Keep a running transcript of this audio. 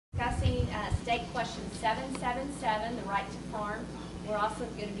State Question 777, the right to farm. We're also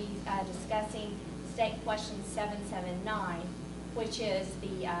going to be discussing State Question 779, which is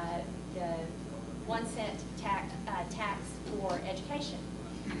the 1 cent tax for education.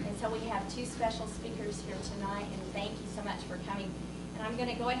 And so we have two special speakers here tonight, and thank you so much for coming. And I'm going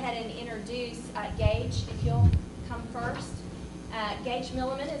to go ahead and introduce Gage, if you'll come first. Gage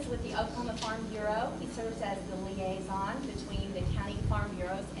Milliman is with the Oklahoma Farm Bureau. He serves as the liaison between the county farm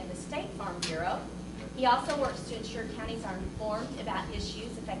bureaus and the state farm bureau. He also works to ensure counties are informed about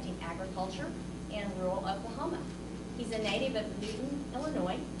issues affecting agriculture in rural Oklahoma. He's a native of Newton,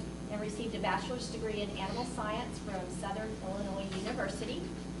 Illinois, and received a bachelor's degree in animal science from Southern Illinois University.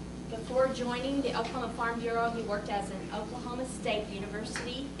 Before joining the Oklahoma Farm Bureau, he worked as an Oklahoma State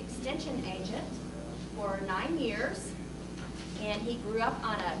University extension agent for 9 years. And he grew up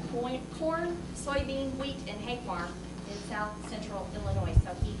on a corn, soybean, wheat, and hay farm in south central Illinois.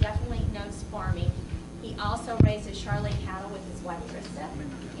 So he definitely knows farming. He also raises Charolais cattle with his wife Krista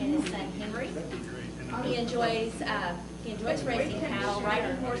and his son Henry. He enjoys racing cattle,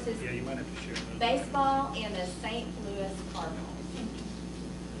 riding horses, baseball, and the St. Louis Cardinals.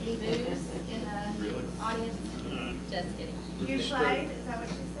 Any boos in the audience? Just kidding. You played? Is that what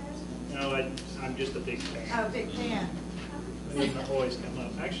you said? No, I'm just a big fan. Oh, big fan. I need my boys come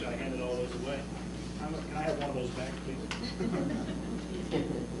up. Actually, I handed all those away. Can I have one of those back, please? Can I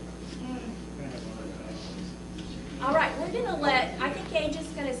have one of those back? All right, we're going to I think Gage is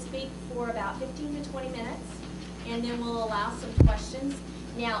going to speak for about 15 to 20 minutes, and then we'll allow some questions.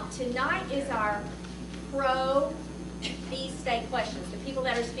 Now, tonight is our these state questions. The people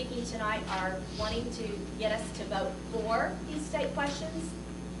that are speaking tonight are wanting to get us to vote for these state questions.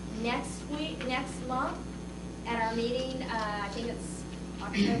 Next month, at our meeting, I think it's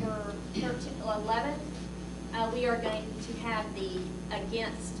October 11th, we are going to have the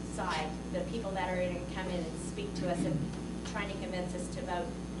against side, the people that are going to come in and speak to us and trying to convince us to vote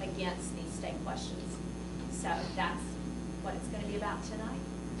against these state questions. So that's what it's going to be about tonight.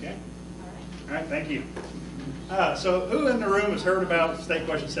 Okay. All All right, thank you. So who in the room has heard about State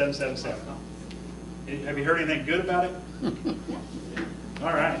Question 777? Have you heard anything good about it?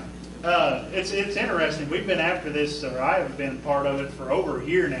 All right. It's interesting. We've been after this, or I have been part of it for over a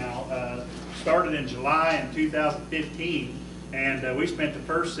year now. Started in July in 2015, and we spent the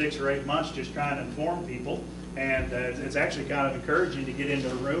first 6 or 8 months just trying to inform people. And it's actually kind of encouraging to get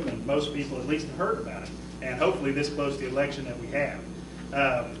into a room, and most people at least have heard about it. And hopefully this close to the election that we have.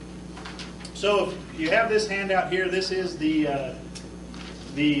 So if you have this handout here, this is the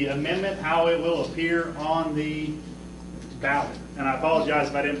amendment, how it will appear on the ballot. And I apologize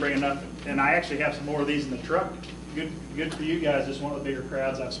if I didn't bring enough. And I actually have some more of these in the truck. Good for you guys. It's one of the bigger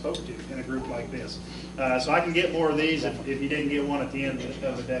crowds I've spoke to in a group like this. So I can get more of these if you didn't get one at the end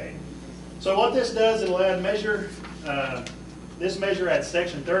of the day. So what this does, it'll add this measure adds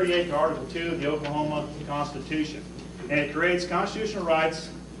Section 38 to Article 2 of the Oklahoma Constitution. And it creates constitutional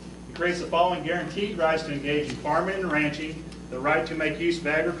rights. It creates the following guaranteed rights to engage in farming and ranching, the right to make use of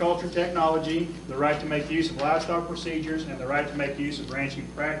agriculture technology, the right to make use of livestock procedures, and the right to make use of ranching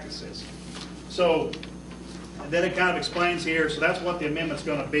practices. So then it kind of explains here, so that's what the amendment's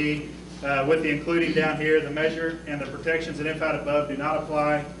going to be, with the including down here, the measure and the protections identified above do not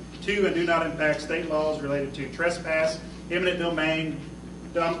apply to and do not impact state laws related to trespass, eminent domain,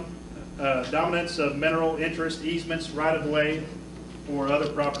 dominance of mineral interest, easements, right-of-way, or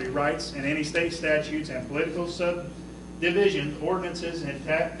other property rights, and any state statutes and political subdivision ordinances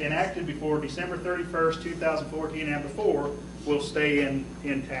enacted before December 31st, 2014 and before will stay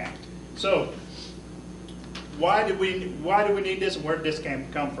intact. So why do we need this, and where did this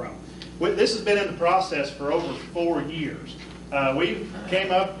come from? This has been in the process for over 4 years. We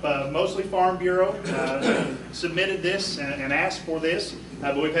came up, mostly Farm Bureau, submitted this and asked for this,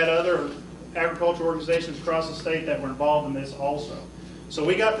 but we've had other agricultural organizations across the state that were involved in this also. So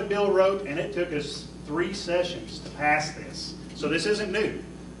we got the bill wrote, and it took us 3 sessions to pass this. So this isn't new.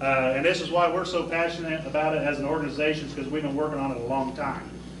 And this is why we're so passionate about it as an organization, because we've been working on it a long time.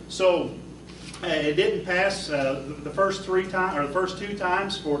 So it didn't pass the first 2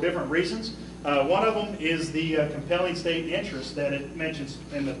 times for different reasons. One of them is the compelling state interest that it mentions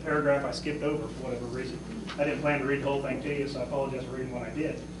in the paragraph I skipped over for whatever reason. I didn't plan to read the whole thing to you, so I apologize for reading what I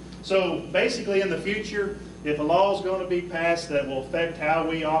did. So basically in the future, if a law is going to be passed that will affect how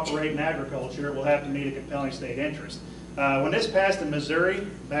we operate in agriculture, it will have to meet a compelling state interest. When this passed in Missouri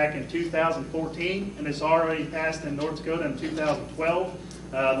back in 2014, and it's already passed in North Dakota in 2012,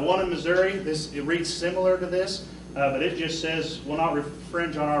 the one in Missouri, it reads similar to this, but it just says will not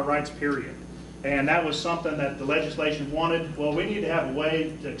infringe on our rights, period. And that was something that the legislation wanted. Well, we need to have a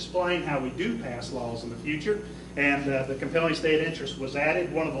way to explain how we do pass laws in the future. And the compelling state interest was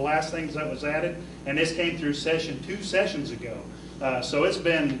added, one of the last things that was added. And this came through session 2 sessions ago. So it's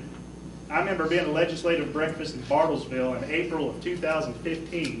been, I remember being at a legislative breakfast in Bartlesville in April of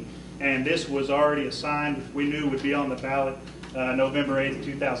 2015. And this was already assigned, we knew would be on the ballot November 8th,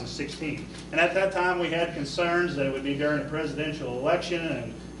 2016. And at that time, we had concerns that it would be during a presidential election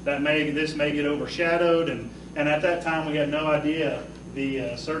and that this may get overshadowed. And at that time, we had no idea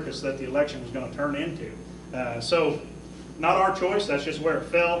the circus that the election was going to turn into. So not our choice, that's just where it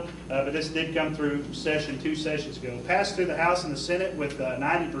fell. But this did come through session 2 sessions ago. Passed through the House and the Senate with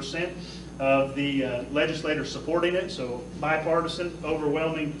 90% of the legislators supporting it, so bipartisan,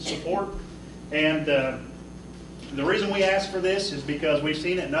 overwhelming support. And the reason we asked for this is because we've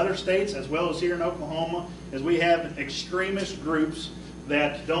seen it in other states as well as here in Oklahoma, is we have extremist groups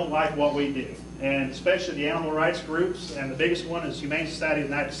that don't like what we do, and especially the animal rights groups, and the biggest one is Humane Society of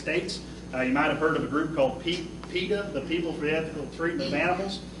the United States. You might have heard of a group called PETA, the People for the Ethical Treatment of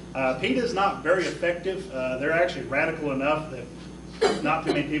Animals. PETA is not very effective. They're actually radical enough that not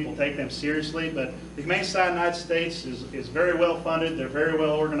too many people take them seriously, but the Humane Society of the United States is very well funded, they're very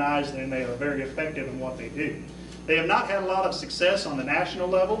well organized, and they are very effective in what they do. They have not had a lot of success on the national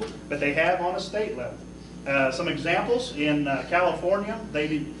level, but they have on a state level. Some examples, in California,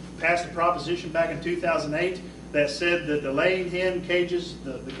 they passed a proposition back in 2008 that said that the laying hen cages,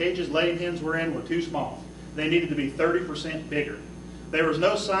 the cages laying hens were in were too small. They needed to be 30% bigger. There was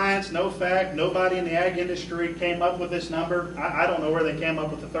no science, no fact, nobody in the ag industry came up with this number. I don't know where they came up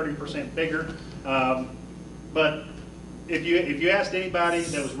with the 30% bigger, but if you asked anybody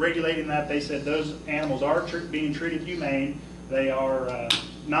that was regulating that, they said those animals are being treated humane. They are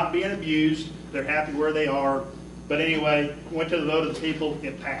not being abused. They're happy where they are. But anyway, went to the vote of the people,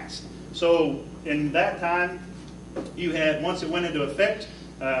 it passed. So in that time, you had, once it went into effect,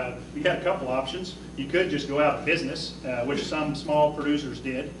 you had a couple options. You could just go out of business, which some small producers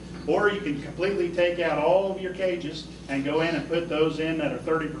did, or you can completely take out all of your cages and go in and put those in that are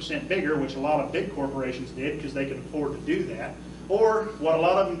 30% bigger, which a lot of big corporations did because they could afford to do that. Or what a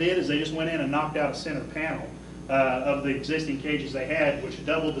lot of them did is they just went in and knocked out a center panel of the existing cages they had, which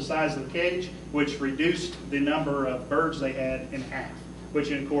doubled the size of the cage, which reduced the number of birds they had in half,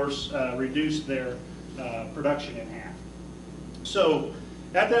 which of course reduced their production in half. So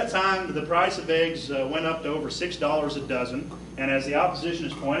at that time, the price of eggs went up to over $6 a dozen. And as the opposition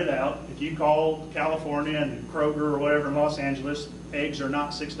has pointed out, if you call California and Kroger or whatever in Los Angeles, eggs are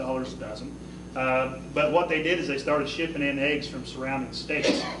not $6 a dozen. But what they did is they started shipping in eggs from surrounding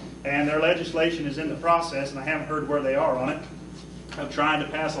states. And their legislation is in the process, and I haven't heard where they are on it, of trying to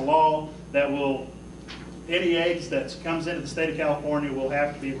pass a law that will, any eggs that comes into the state of California will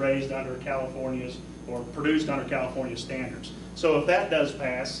have to be raised under California's, or produced under California standards. So if that does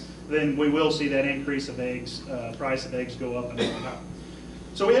pass, then we will see that increase of eggs, price of eggs go up and up and up.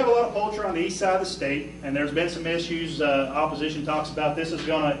 So we have a lot of poultry on the east side of the state, and there's been some issues. Opposition talks about this is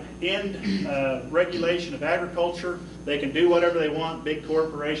going to end regulation of agriculture. They can do whatever they want. Big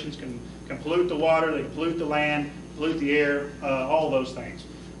corporations can pollute the water, they can pollute the land, pollute the air, all those things.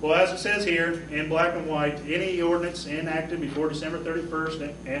 Well, as it says here in black and white, any ordinance enacted before December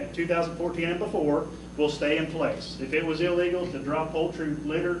 31st, 2014 and before will stay in place. If it was illegal to drop poultry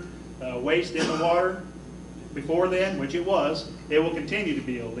litter, waste in the water before then, which it was, it will continue to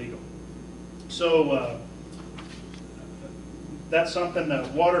be illegal. So that's something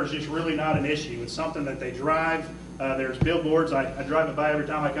that water is just really not an issue. It's something that they drive. There's billboards. I drive it by every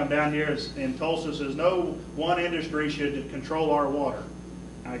time I come down here. In Tulsa, says no one industry should control our water.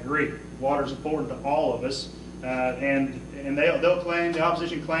 I agree. Water is important to all of us, and they'll claim, the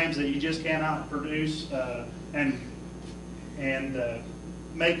opposition claims that you just cannot produce and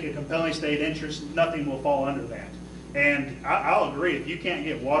make a compelling state interest. Nothing will fall under that. And I'll agree. If you can't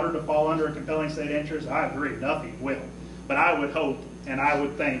get water to fall under a compelling state interest, I agree. Nothing will. But I would hope and I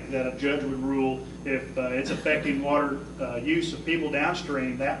would think that a judge would rule if it's affecting water use of people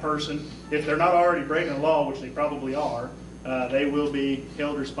downstream, that person, if they're not already breaking the law, which they probably are, they will be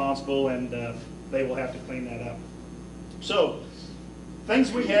held responsible and they will have to clean that up. So,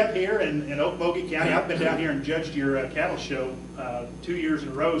 things we have here in Okmulgee County. I've been down here and judged your cattle show 2 years in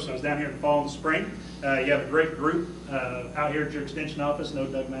a row, so I was down here in the fall and the spring. You have a great group out here at your extension office. Know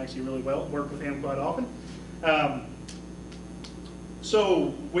Doug Maxey really well. Work with him quite often.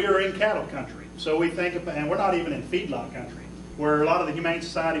 So we are in cattle country. So we think, and we're not even in feedlot country, where a lot of the Humane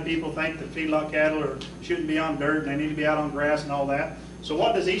Society people think that feedlot cattle shouldn't be on dirt and they need to be out on grass and all that. So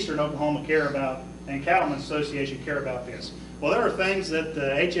what does Eastern Oklahoma care about, and Cattlemen's Association care about this? Well, there are things that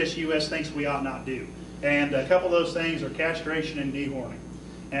the HSUS thinks we ought not do. And a couple of those things are castration and dehorning.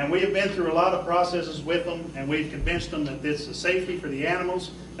 And we have been through a lot of processes with them, and we've convinced them that this is safety for the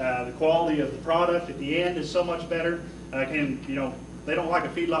animals. The quality of the product at the end is so much better. And, you know, they don't like a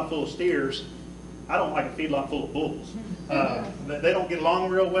feedlot full of steers. I don't like a feedlot full of bulls. They don't get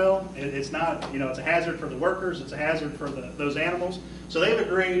along real well. It's not, you know, it's a hazard for the workers. It's a hazard for those animals. So they've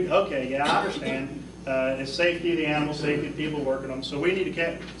agreed, okay, yeah, I understand. It's safety of the animals, safety of people working them. So we need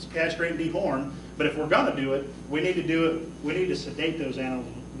to castrate and dehorn. But if we're going to do it, we need to sedate those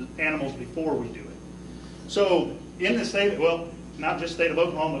animals before we do it. So in the state, well, not just state of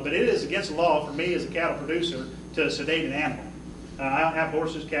Oklahoma, but it is against the law for me as a cattle producer to sedate an animal. I have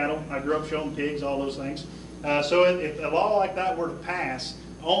horses, cattle. I grew up showing pigs, all those things. So if a law like that were to pass,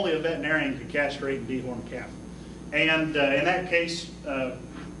 only a veterinarian could castrate and dehorn cattle. And in that case,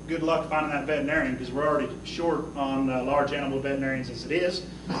 good luck finding that veterinarian, because we're already short on large animal veterinarians as it is.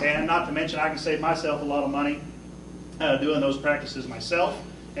 And not to mention, I can save myself a lot of money doing those practices myself.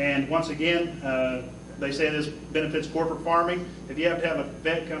 And once again, they say this benefits corporate farming. If you have to have a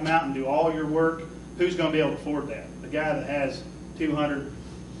vet come out and do all your work, who's going to be able to afford that? The guy that has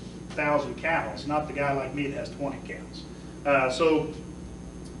 200,000 cows, not the guy like me that has 20 cows. So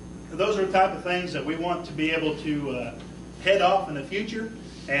those are the type of things that we want to be able to head off in the future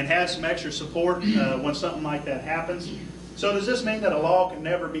and have some extra support when something like that happens. So does this mean that a law can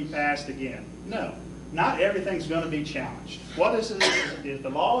never be passed again? No. Not everything's going to be challenged. What this is, if the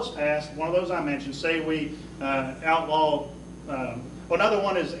law is passed, one of those I mentioned, say we outlaw, well, another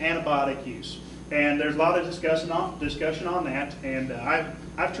one is antibiotic use. And there's a lot of discussion on that. And I've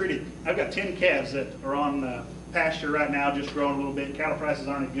got 10 calves that are on pasture right now, just growing a little bit. Cattle prices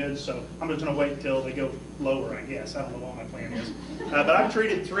aren't good, so I'm just going to wait until they go lower, I guess. I don't know what my plan is. But I've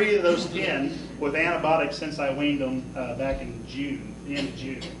treated 3 of those 10 with antibiotics since I weaned them back in June, the end of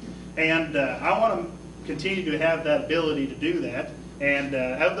June. And I want to continue to have that ability to do that. And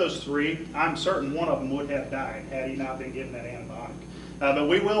of those 3, I'm certain one of them would have died had he not been given that antibiotic. But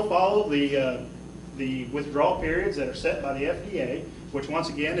we will follow the withdrawal periods that are set by the FDA, which once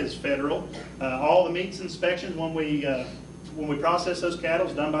again is federal. All the meats inspections when we process those cattle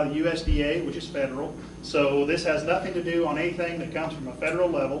is done by the USDA, which is federal. So this has nothing to do on anything that comes from a federal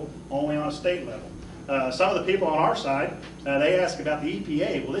level, only on a state level. Some of the people on our side, they ask about the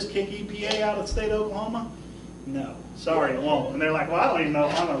EPA. Will this kick EPA out of the state of Oklahoma? No, sorry, it won't. And they're like, well, I don't even know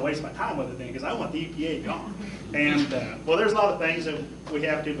if I'm going to waste my time with it then, because I want the EPA gone. And, well, there's a lot of things that we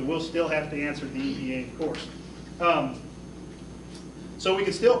have to, but we'll still have to answer the EPA, of course. So we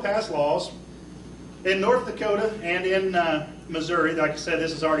can still pass laws. In North Dakota and in Missouri, like I said,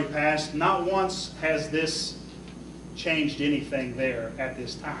 this has already passed. Not once has this changed anything there at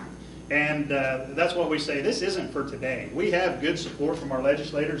this time. And that's what we say. This isn't for today. We have good support from our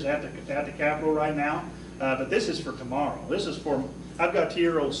legislators at the Capitol right now, but this is for tomorrow. This is for, I've got a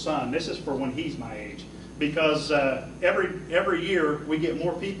 2-year-old son. This is for when he's my age. Because every year we get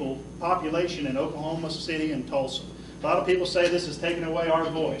more population in Oklahoma City and Tulsa. A lot of people say this is taking away our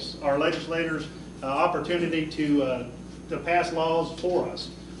voice, our legislators' opportunity to pass laws for us.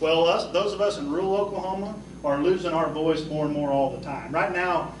 Well, those of us in rural Oklahoma are losing our voice more and more all the time. Right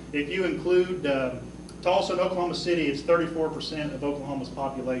now, if you include Tulsa and Oklahoma City, it's 34% of Oklahoma's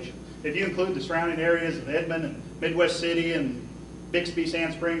population. If you include the surrounding areas of Edmond and Midwest City and Bixby,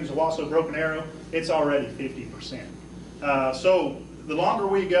 Sand Springs, Owasso, Broken Arrow, it's already 50%. So the longer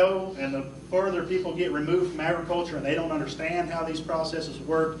we go and the further people get removed from agriculture and they don't understand how these processes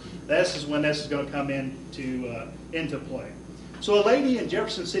work, this is when this is going to come into play. So a lady in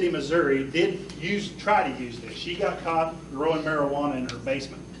Jefferson City, Missouri did try to use this. She got caught growing marijuana in her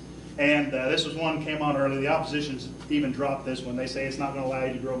basement. And this was one that came on early. The opposition's even dropped this one. They say it's not going to allow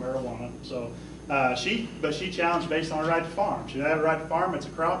you to grow marijuana. So she challenged based on her right to farm. She had a right to farm. It's a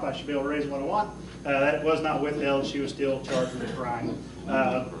crop. I should be able to raise what I want. That was not withheld. She was still charged with a crime.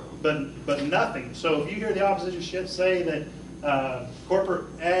 But nothing. So if you hear the opposition say that corporate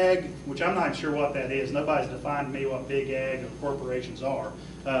ag, which I'm not sure what that is. Nobody's defined to me what big ag or corporations are.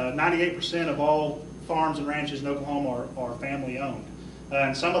 98% of all farms and ranches in Oklahoma are family owned.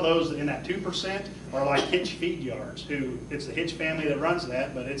 And some of those in that 2% are like Hitch Feed Yards, it's the Hitch family that runs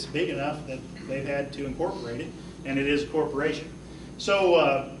that, but it's big enough that they've had to incorporate it, and it is a corporation.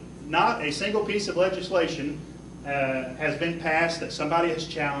 So not a single piece of legislation has been passed that somebody has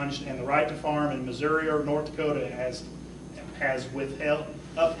challenged, and the right to farm in Missouri or North Dakota has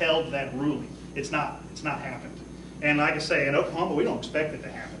upheld that ruling. It's not happened. And like I say, in Oklahoma, we don't expect it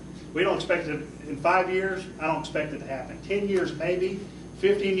to happen. We don't expect it in 5 years. I don't expect it to happen. 10 years, maybe.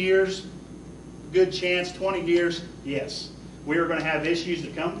 15 years, good chance. 20 years, yes. We are going to have issues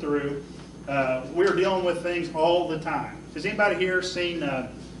that come through. We're dealing with things all the time. Has anybody here seen a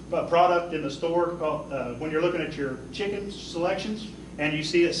product in the store called, when you're looking at your chicken selections and you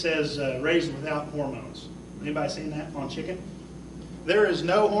see it says raised without hormones? Anybody seen that on chicken? There is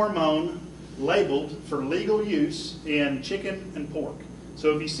no hormone labeled for legal use in chicken and pork.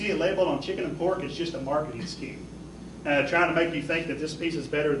 So if you see it labeled on chicken and pork, it's just a marketing scheme. Trying to make you think that this piece is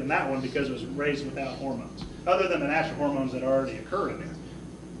better than that one because it was raised without hormones, other than the natural hormones that already occur in there.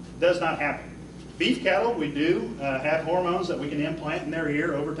 Does not happen. Beef cattle, we do have hormones that we can implant in their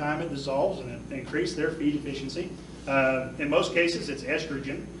ear. Over time, it dissolves and it increases their feed efficiency. In most cases, it's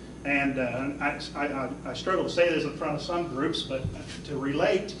estrogen. And I struggle to say this in front of some groups, but to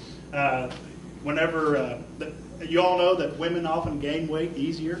relate, you all know that women often gain weight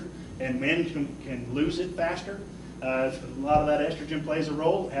easier and men can lose it faster. A lot of that estrogen plays a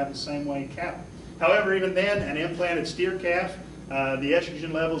role. It happens the same way in cattle. However, even then, an implanted steer calf, the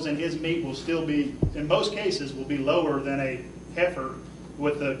estrogen levels in his meat will still be, in most cases, will be lower than a heifer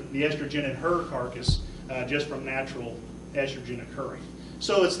with the estrogen in her carcass just from natural estrogen occurring.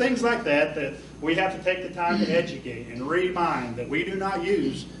 So it's things like that that we have to take the time to educate and remind that we do not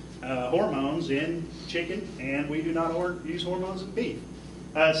use hormones in chicken and we do not use hormones in beef.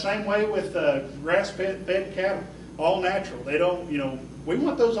 Same way with grass-fed cattle, all natural. They don't, we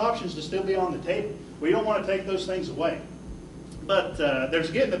want those options to still be on the table. We don't want to take those things away. But there's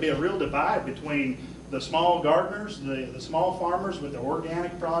getting to be a real divide between the small gardeners, the small farmers with their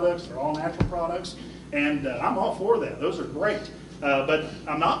organic products, their all-natural products, and I'm all for that. Those are great. But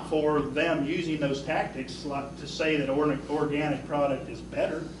I'm not for them using those tactics to say that organic product is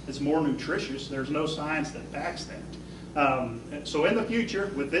better, it's more nutritious. There's no science that backs that. So in the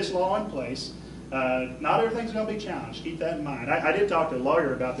future, with this law in place, not everything's going to be challenged. Keep that in mind. I did talk to a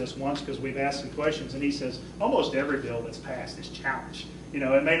lawyer about this once because we've asked some questions, and he says almost every bill that's passed is challenged.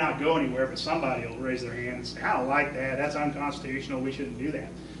 It may not go anywhere, but somebody will raise their hand and say, I don't like that, that's unconstitutional, we shouldn't do that.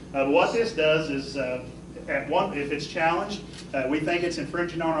 But what this does is, if it's challenged, we think it's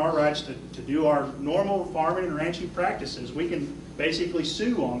infringing on our rights to do our normal farming and ranching practices. We can basically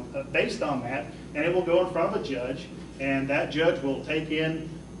sue based on that, and it will go in front of a judge, and that judge will take in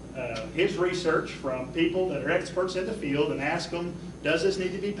his research from people that are experts in the field and ask them, does this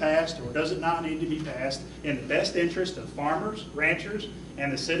need to be passed or does it not need to be passed in the best interest of farmers, ranchers,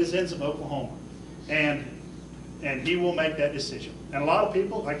 and the citizens of Oklahoma? And he will make that decision. And a lot of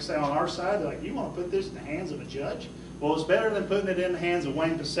people, like I say, on our side, they're like, you want to put this in the hands of a judge? Well, it's better than putting it in the hands of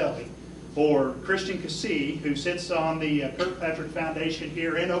Wayne Pacelli or Christian Cassee, who sits on the Kirkpatrick Foundation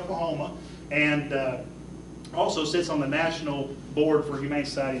here in Oklahoma and also sits on the National Board for Humane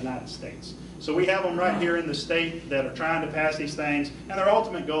Society of the United States. So we have them right here in the state that are trying to pass these things, and their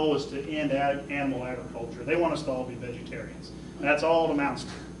ultimate goal is to end animal agriculture. They want us to all be vegetarians. And that's all it amounts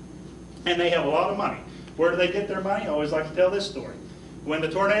to. And they have a lot of money. Where do they get their money? I always like to tell this story. When the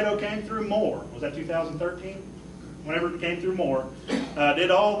tornado came through Moore, was that 2013? Whenever it came through Moore,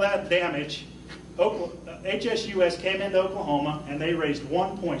 did all that damage, HSUS came into Oklahoma and they raised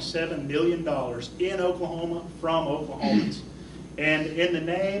 $1.7 million in Oklahoma from Oklahomans. And in the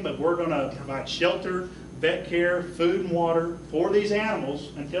name of we're going to provide shelter, vet care, food and water for these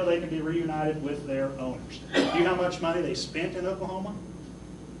animals until they can be reunited with their owners. Do you know how much money they spent in Oklahoma?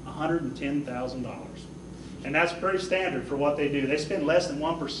 $110,000. And that's pretty standard for what they do. They spend less than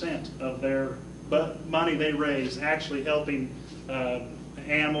 1% of their money they raise actually helping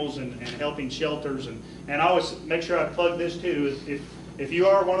animals and helping shelters. And I always make sure I plug this too. If you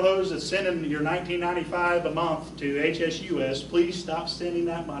are one of those that's sending your $19.95 a month to HSUS, please stop sending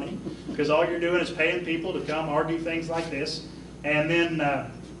that money, because all you're doing is paying people to come argue things like this. And then,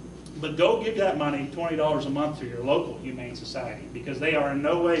 but go give that money, $20 a month, to your local Humane Society, because they are in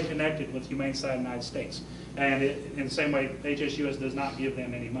no way connected with Humane Society of the United States. And in the same way, HSUS does not give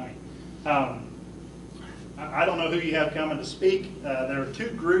them any money. I don't know who you have coming to speak. There are two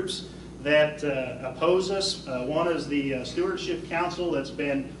groups that oppose us. One is the Stewardship Council that's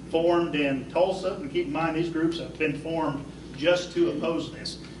been formed in Tulsa. And keep in mind, these groups have been formed just to oppose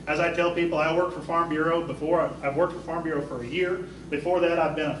this. As I tell people, I worked for Farm Bureau before. I've worked for Farm Bureau for a year. Before that,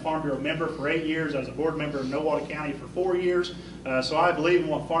 I've been a Farm Bureau member for 8 years. I was a board member in Nowata County for 4 years. So I believe in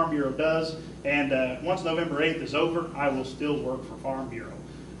what Farm Bureau does. And once November 8th is over, I will still work for Farm Bureau.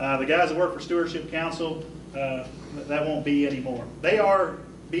 The guys that work for Stewardship Council, that won't be anymore. They are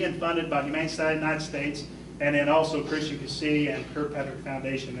being funded by Humane Society of the United States, and then also Christian Cassee and Kirkpatrick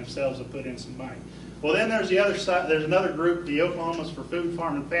Foundation themselves have put in some money. Well, then there's the other side. There's another group, the Oklahomas for Food,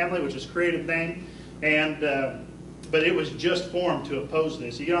 Farm, and Family, which is a creative name, and but it was just formed to oppose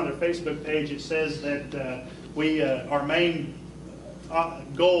this. You get on their Facebook page, it says that our main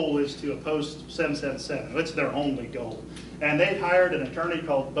goal is to oppose 777. It's their only goal. And they've hired an attorney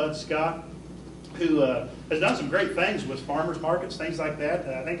called Bud Scott, who has done some great things with farmers markets, things like that.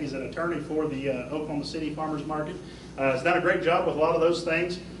 I think he's an attorney for the Oklahoma City Farmers Market. Has done a great job with a lot of those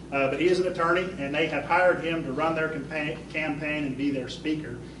things, but he is an attorney, and they have hired him to run their campaign and be their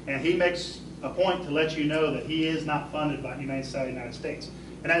speaker. And he makes a point to let you know that he is not funded by Humane Society of the United States.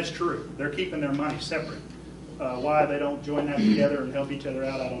 And that is true. They're keeping their money separate. Why they don't join that together and help each other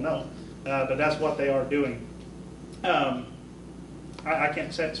out, I don't know. But that's what they are doing. I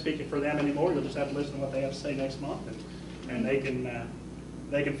can't speak for them anymore. You'll just have to listen to what they have to say next month, and they can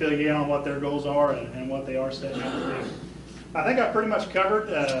fill you in on what their goals are and what they are setting out to do. I think I pretty much covered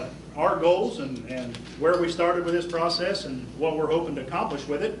our goals and where we started with this process and what we're hoping to accomplish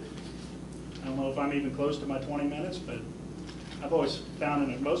with it. I don't know if I'm even close to my 20 minutes, but I've always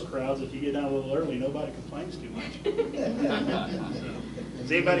found in most crowds, if you get down a little early, nobody complains too much.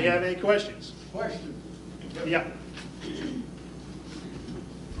 Does anybody have any questions? Question. Yeah.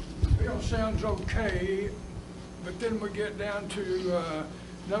 Bill sounds okay, but then we get down to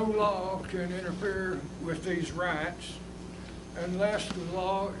no law can interfere with these rights unless the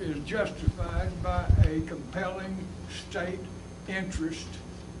law is justified by a compelling state interest,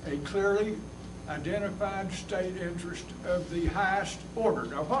 a clearly identified state interest of the highest order.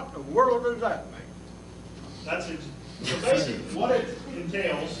 Now, what in the world does that mean? So basically, what it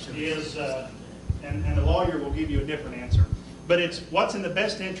entails is, and the lawyer will give you a different answer, but it's what's in the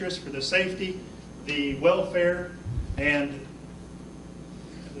best interest for the safety, the welfare, and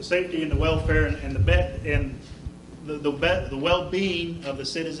the well-being of the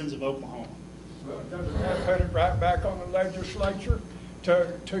citizens of Oklahoma. Well, doesn't that put it right back on the legislature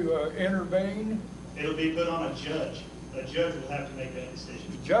to intervene? It'll be put on a judge. A judge will have to make that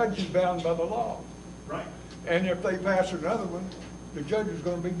decision. The judge is bound by the law. Right. And if they pass another one, the judge is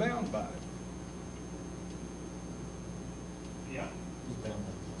going to be bound by it. Yeah.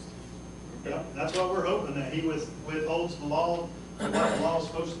 Yeah, that's what we're hoping, that he withholds the law and what the law is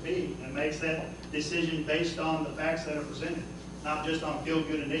supposed to be and makes that decision based on the facts that are presented, not just on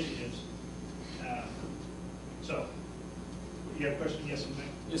feel-good initiatives. So, you have a question? Yes, ma'am.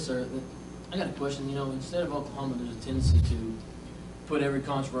 Yes, sir. I got a question. You know, instead of Oklahoma, there's a tendency to put every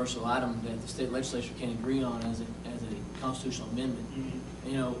controversial item that the state legislature can agree on as a constitutional amendment. Mm-hmm.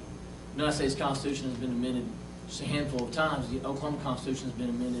 You know, the United States Constitution has been amended just a handful of times. The Oklahoma Constitution has been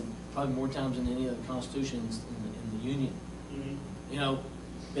amended probably more times than any other constitutions in the Union. Mm-hmm. You know,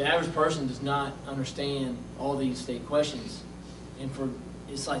 the average person does not understand all these state questions, and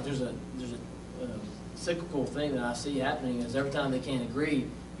it's like there's a cyclical thing that I see happening is every time they can't agree,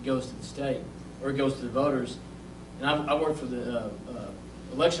 it goes to the state or it goes to the voters. And I worked for the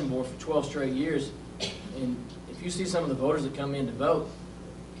election board for 12 straight years, and if you see some of the voters that come in to vote,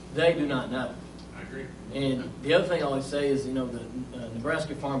 they do not know. I agree. And the other thing I always say is, you know, the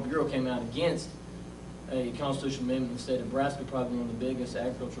Nebraska Farm Bureau came out against a constitutional amendment in the state of Nebraska, probably one of the biggest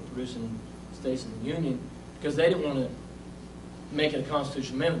agricultural producing states in the Union, because they didn't want to make it a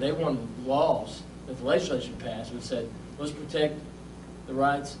constitutional amendment. They wanted laws that the legislature passed which said, let's protect the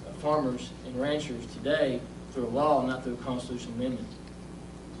rights of farmers and ranchers today through a law, not through a constitutional amendment.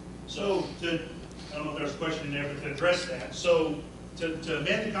 So, I don't know if there's a question in there, but to address that, so to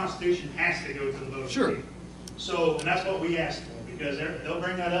amend the Constitution has to go to the voters. Sure. So, and that's what we asked for, because they'll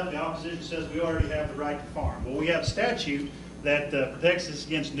bring that up. The opposition says we already have the right to farm. Well, we have a statute that protects us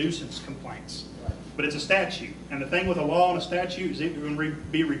against nuisance complaints. Right. But it's a statute. And the thing with a law and a statute is it can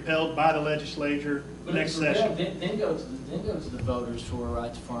be repelled by the legislature But next if it's repealed, session. then go to the voters for a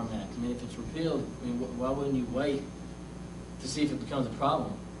right to farm act. I mean, if it's repealed, I mean, why wouldn't you wait to see if it becomes a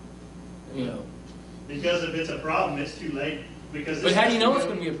problem? You know. Because if it's a problem, it's too late. Because But how do you know it's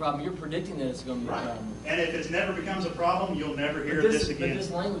going to be a problem? You're predicting that it's going to be a Right. problem. And if it never becomes a problem, you'll never hear But of this but again.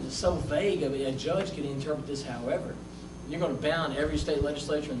 this language is so vague. I mean, a judge can interpret this however. You're going to bound every state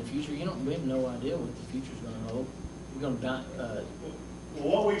legislature in the future. We have no idea what the future is going to hold. You're going to bound. Well,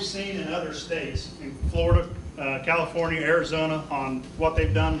 what we've seen in other states, in Florida, California, Arizona, on what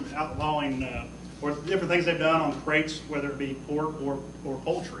they've done outlawing, or different things they've done on crates, whether it be pork or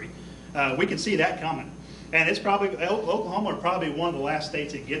poultry, we can see that coming. And it's probably, Oklahoma are probably one of the last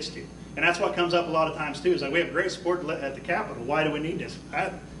states it gets to. And that's what comes up a lot of times too, is like we have great support at the Capitol. Why do we need this?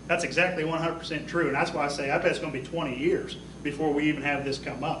 That's exactly 100% true. And that's why I say I bet it's going to be 20 years before we even have this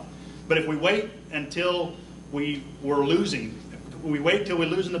come up. But if we wait until we lose in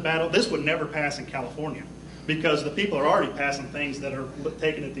the battle, this would never pass in California because the people are already passing things that are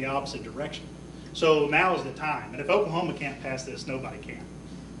taking it the opposite direction. So now is the time. And if Oklahoma can't pass this, nobody can.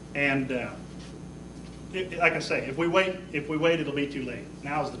 And like I say, if we wait, it'll be too late.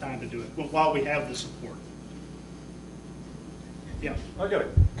 Now's the time to do it, while we have the support. Yeah, I got a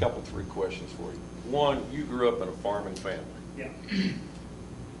couple, three questions for you. One, you grew up in a farming family. yeah.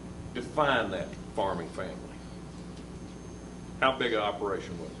 Define that farming family. How big an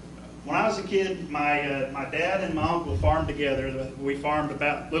operation was it? When I was a kid, my dad and my uncle farmed together. We farmed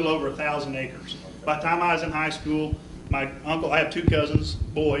about a little over 1,000 acres. By the time I was in high school, I have two cousins,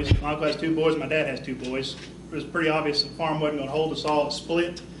 boys. My uncle has two boys, my dad has two boys. It was pretty obvious the farm wasn't going to hold us all. It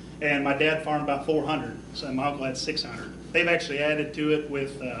split, and my dad farmed about 400, so my uncle had 600. They've actually added to it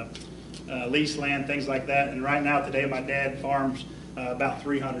with lease land, things like that, and right now today my dad farms about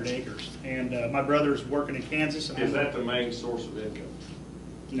 300 acres. And my brother's working in Kansas. And Is that the main source of income?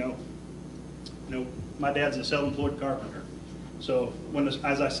 No. Nope. My dad's a self-employed carpenter. So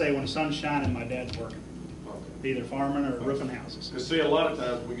as I say, when the sun's shining, my dad's working, Okay. either farming or roofing houses. Because see, a lot of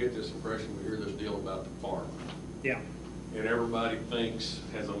times we get this impression, we hear this deal about the farm, Yeah. and everybody thinks,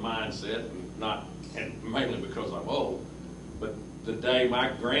 has a mindset, and mainly because I'm old, but the day my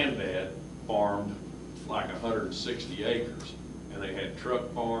granddad farmed like 160 acres, and they had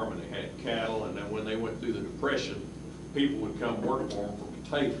truck farm, and they had cattle, and then when they went through the Depression, people would come work for them for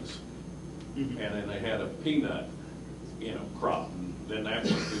potatoes. Mhm. And then they had a peanut, crop. And then that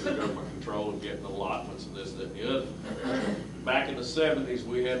went through the government control of getting allotments and this, that, and the other. Back in the 70s,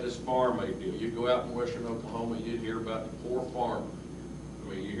 we had this farm aid deal. You'd go out in western Oklahoma, you'd hear about the poor farmer.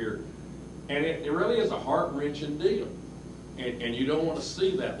 I mean, you hear, and it really is a heart-wrenching deal. And you don't want to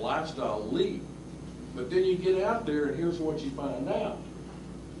see that lifestyle leave. But then you get out there, and here's what you find out.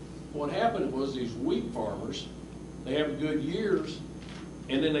 What happened was these wheat farmers, they have good years,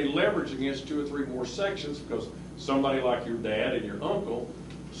 and then they leverage against 2 or 3 more sections because somebody like your dad and your uncle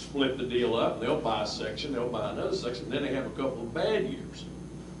split the deal up. They'll buy a section, they'll buy another section, then they have a couple of bad years.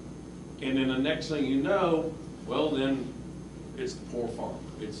 And then the next thing you know, well, then it's the poor farmer.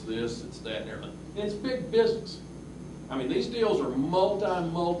 It's this, it's that, and everything. And it's big business. I mean, these deals are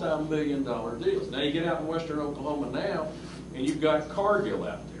multi-million-dollar deals. Now you get out in western Oklahoma now, and you've got Cargill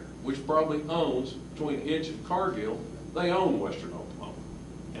out there, which probably owns, between Hitch and Cargill, they own western Oklahoma.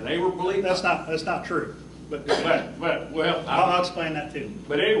 And they were believing. That's not true. But Well, I'll explain that too.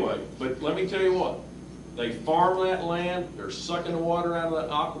 but anyway, but let me tell you what, they farm that land, they're sucking the water out of that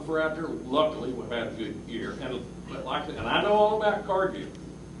aquifer out there. Luckily, we've had a good year, and I know all about Cargill.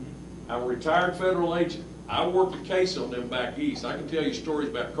 I'm a retired federal agent. I worked a case on them back east. I can tell you stories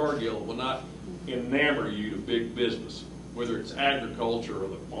about Cargill that will not enamor you to big business, whether it's agriculture or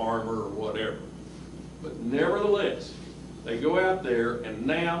the farmer or whatever. But nevertheless, they go out there and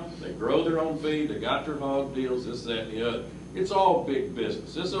now they grow their own feed, they got their hog deals, this, that, and the other. It's all big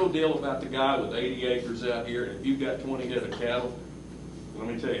business. This old deal about the guy with 80 acres out here, and if you've got 20 head of cattle, let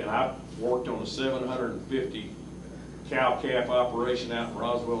me tell you, and I've worked on a 750 cow-calf operation out in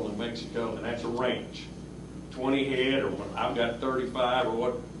Roswell, New Mexico, and that's a ranch. 20 head, or when I've got 35 or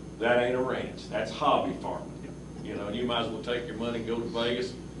what, that ain't a ranch. That's hobby farming. And you might as well take your money, go to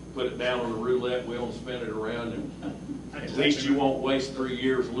Vegas, put it down on the roulette wheel and spin it around, and at least you won't waste 3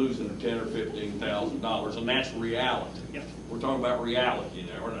 years losing $10,000 or $15,000, and that's reality. Yep. We're talking about reality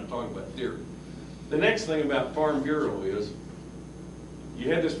now. We're not talking about theory. The next thing about Farm Bureau is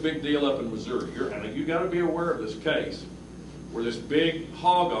you had this big deal up in Missouri. And you got to be aware of this case where this big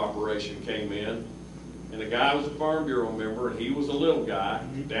hog operation came in, and the guy was a Farm Bureau member, and he was a little guy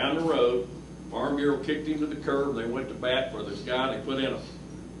down the road. Farm Bureau kicked him to the curb. They went to bat for this guy. They put in a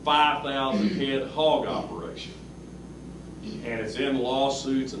 5,000 head hog operation. And it's in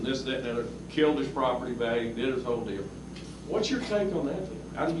lawsuits and this, that, and the other. Killed his property value, did his whole deal. What's your take on that thing?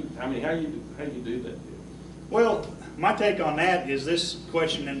 How do you do that deal? Well, my take on that is this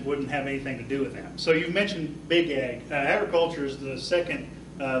question wouldn't have anything to do with that. So you mentioned big ag. Agriculture is the second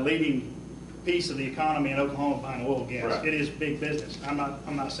leading piece of the economy in Oklahoma behind oil and gas. Right. It is big business. I'm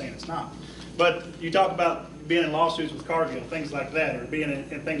not saying it's not. But you talk about being in lawsuits with Cargill, things like that, or being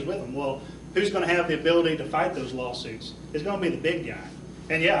in things with them. Well, who's going to have the ability to fight those lawsuits? It's going to be the big guy.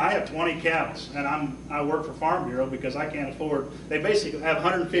 And yeah, I have 20 cows, and I work for Farm Bureau because I can't afford. They basically have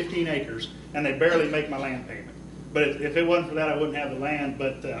 115 acres, and they barely make my land payment. But if it wasn't for that, I wouldn't have the land.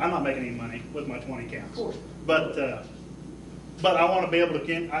 But I'm not making any money with my 20 cows. Of course. But I want to be able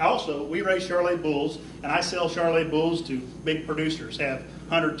to. We raise Charolais bulls, and I sell Charolais bulls to big producers. Have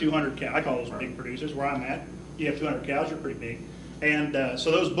 100, 200 cows. I call those big producers. Where I'm at, you have 200 cows, you're pretty big. And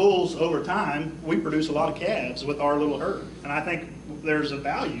so those bulls, over time, we produce a lot of calves with our little herd. And I think there's a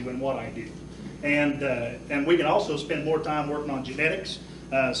value in what I do. And we can also spend more time working on genetics,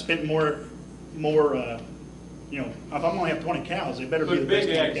 spend more. If I'm only have 20 cows, they better be the But best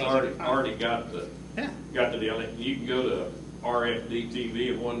big 20 ag's cows every time. already got Yeah. Got the deal. You can go to RFD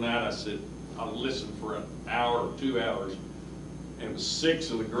TV, and one night I said, I listened for an hour or 2 hours, and it was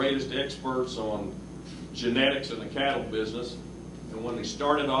 6 of the greatest experts on genetics in the cattle business. And when they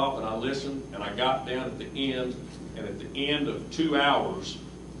started off, and I listened, and I got down at the end, and at the end of 2 hours,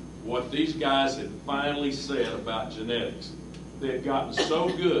 what these guys had finally said about genetics, they had gotten so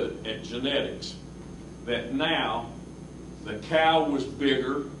good at genetics that now the cow was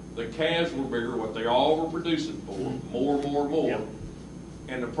bigger, the calves were bigger, what they all were producing for, more. Yep.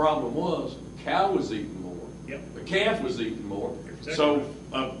 And the problem was, the cow was eating more. Yep. The calf was eating more. Exactly. So,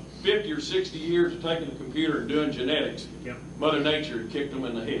 50 or 60 years of taking the computer and doing genetics, Yep. Mother Nature had kicked them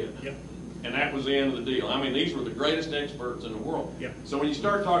in the head. Yep. And that was the end of the deal. I mean, these were the greatest experts in the world. Yep. So when you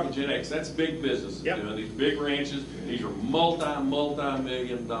start talking genetics, that's big business. Yep. You know, these big ranches, these are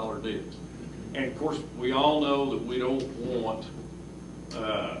multi-million dollar deals. And of course, we all know that we don't want,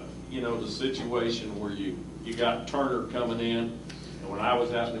 the situation where you got Turner coming in. And when I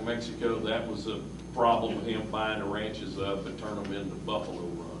was out in New Mexico, that was a problem with him buying the ranches up and turning them into buffalo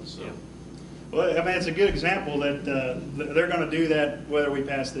runs. So. Yeah. Well, I mean, it's a good example that they're going to do that whether we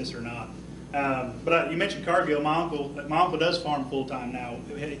pass this or not. But you mentioned Cargill. My uncle does farm full time now.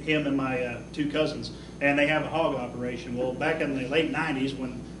 Him and my 2 cousins, and they have a hog operation. Well, back in the late '90s,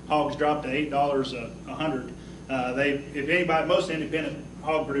 when hogs dropped to $8 a hundred, most independent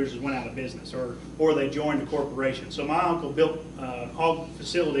hog producers went out of business, or they joined a corporation. So my uncle built a hog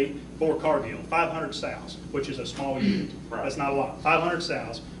facility for Cargill, 500 sows, which is a small unit. Right. That's not a lot. 500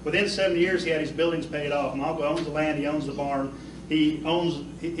 sows. Within 7 years, he had his buildings paid off. My uncle owns the land. He owns the barn. He's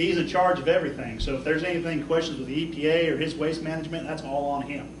in charge of everything. So if there's anything questions with the EPA or his waste management, that's all on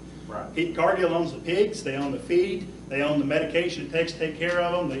him. Right. Cargill owns the pigs. They own the feed. They own the medication it takes to take care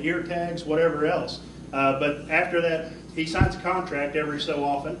of them, the ear tags, whatever else. But after that, he signs a contract every so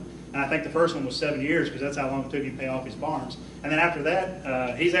often. And I think the first one was 7 years because that's how long it took him to pay off his barns. And then after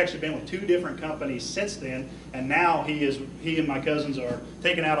that, he's actually been with 2 different companies since then. And now he and my cousins are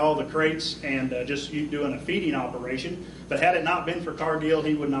taking out all the crates and just doing a feeding operation. But had it not been for Cargill,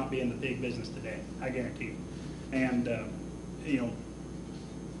 he would not be in the pig business today. I guarantee you. And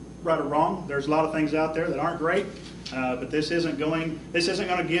right or wrong, there's a lot of things out there that aren't great. But this isn't going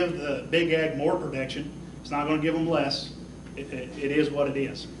to give the big ag more protection. It's not going to give them less. It is what it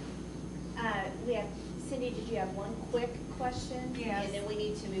is. We have, Cindy, did you have one quick question? Yes. And then we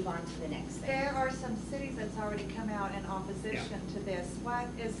need to move on to the next thing. There are some cities that's already come out in opposition to this. What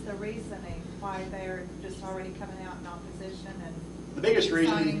is the reasoning why they're just already coming out in opposition and The biggest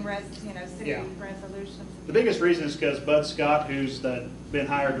reason, signing city Yeah. resolutions? the biggest reason is because Bud Scott, who's been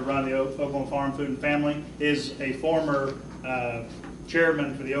hired to run the Oklahoma Farm, Food, and Family, is a former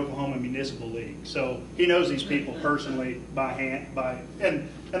chairman for the Oklahoma Municipal League. So he knows these people personally by hand, and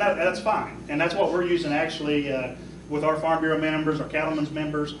that's fine. And that's what we're using actually with our Farm Bureau members, our cattlemen's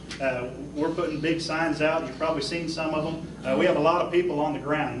members. We're putting big signs out. You've probably seen some of them. We have a lot of people on the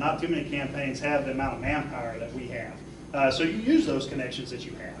ground. Not too many campaigns have the amount of manpower that we have. So you use those connections that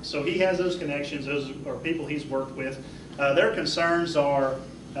you have. So he has those connections. Those are people he's worked with. Their concerns are,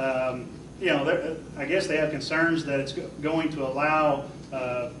 I guess they have concerns that it's going to allow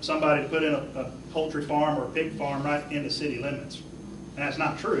somebody to put in a poultry farm or a pig farm right in the city limits. And that's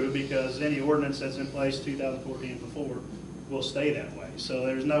not true because any ordinance that's in place 2014 and before will stay that way. So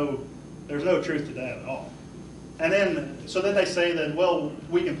there's no truth to that at all. And then, so then they say that, well,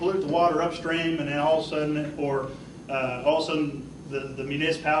 we can pollute the water upstream and then all of a sudden the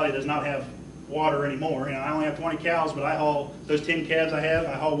municipality does not have water anymore. I only have 20 cows, but I haul those 10 calves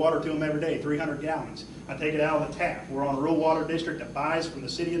I haul water to them every day, 300 gallons. I take it out of the tap. We're on a rural water district that buys from the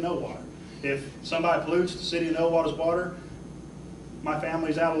city of No Water. If somebody pollutes the city of No Water's water, my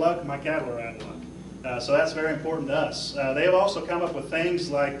family's out of luck and my cattle are out of luck. So that's very important to us. They have also come up with things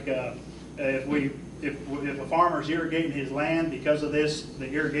like if a farmer's irrigating his land, because of this,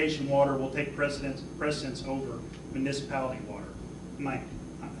 the irrigation water will take precedence over municipality water. Man,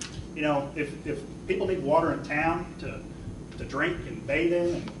 if people need water in town to drink and bathe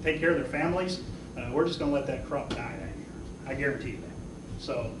in and take care of their families, we're just going to let that crop die down here. I guarantee you that.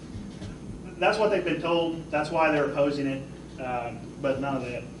 So that's what they've been told. That's why they're opposing it. But none of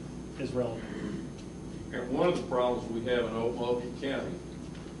that is relevant. And one of the problems we have in Okmulgee County,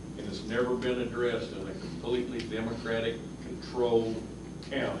 and it's never been addressed in a completely Democratic controlled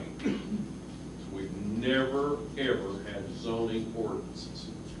county, is we've never ever had zoning ordinances.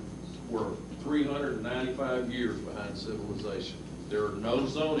 We're 395 years behind civilization. There are no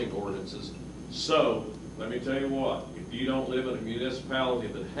zoning ordinances. So let me tell you what, if you don't live in a municipality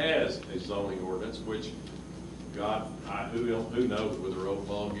that has a zoning ordinance, which God, who knows whether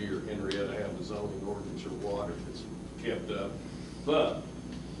Oglongy or Henrietta have the zoning ordinance or what, if it's kept up. But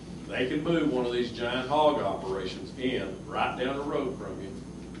they can move one of these giant hog operations in right down the road from you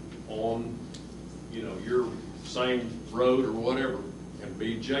on, you know, your same road or whatever, and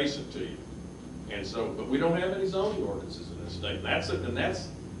be adjacent to you. And so, but we don't have any zoning ordinances in this state. And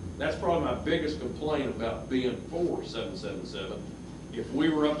that's probably my biggest complaint about being for 777. If we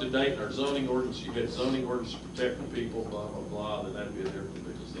were up to date in our zoning ordinance, you had zoning ordinance protecting people, blah, blah, blah, then that'd be a different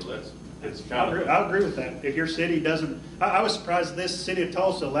business. So it's kind of. I'll agree with that. If your city doesn't, I was surprised this city of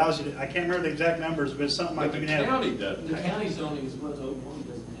Tulsa allows you to, I can't remember the exact numbers, but it's something like But you the can have. county doesn't. The county zoning is what Oklahoma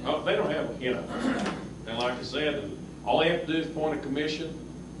doesn't have. Oh, they don't have, you know, and like I said, all they have to do is appoint a commission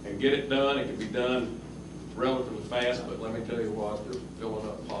and get it done. It can be done relatively fast, but let me tell you what, they're filling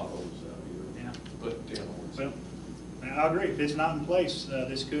up potholes out here. Yeah. Putting tin holes. Well, I agree. If it's not in place,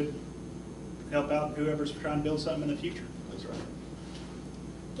 this could help out whoever's trying to build something in the future. That's right.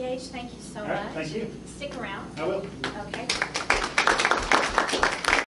 Gage, thank you so All much. right, thank you. Stick around. I will. Okay.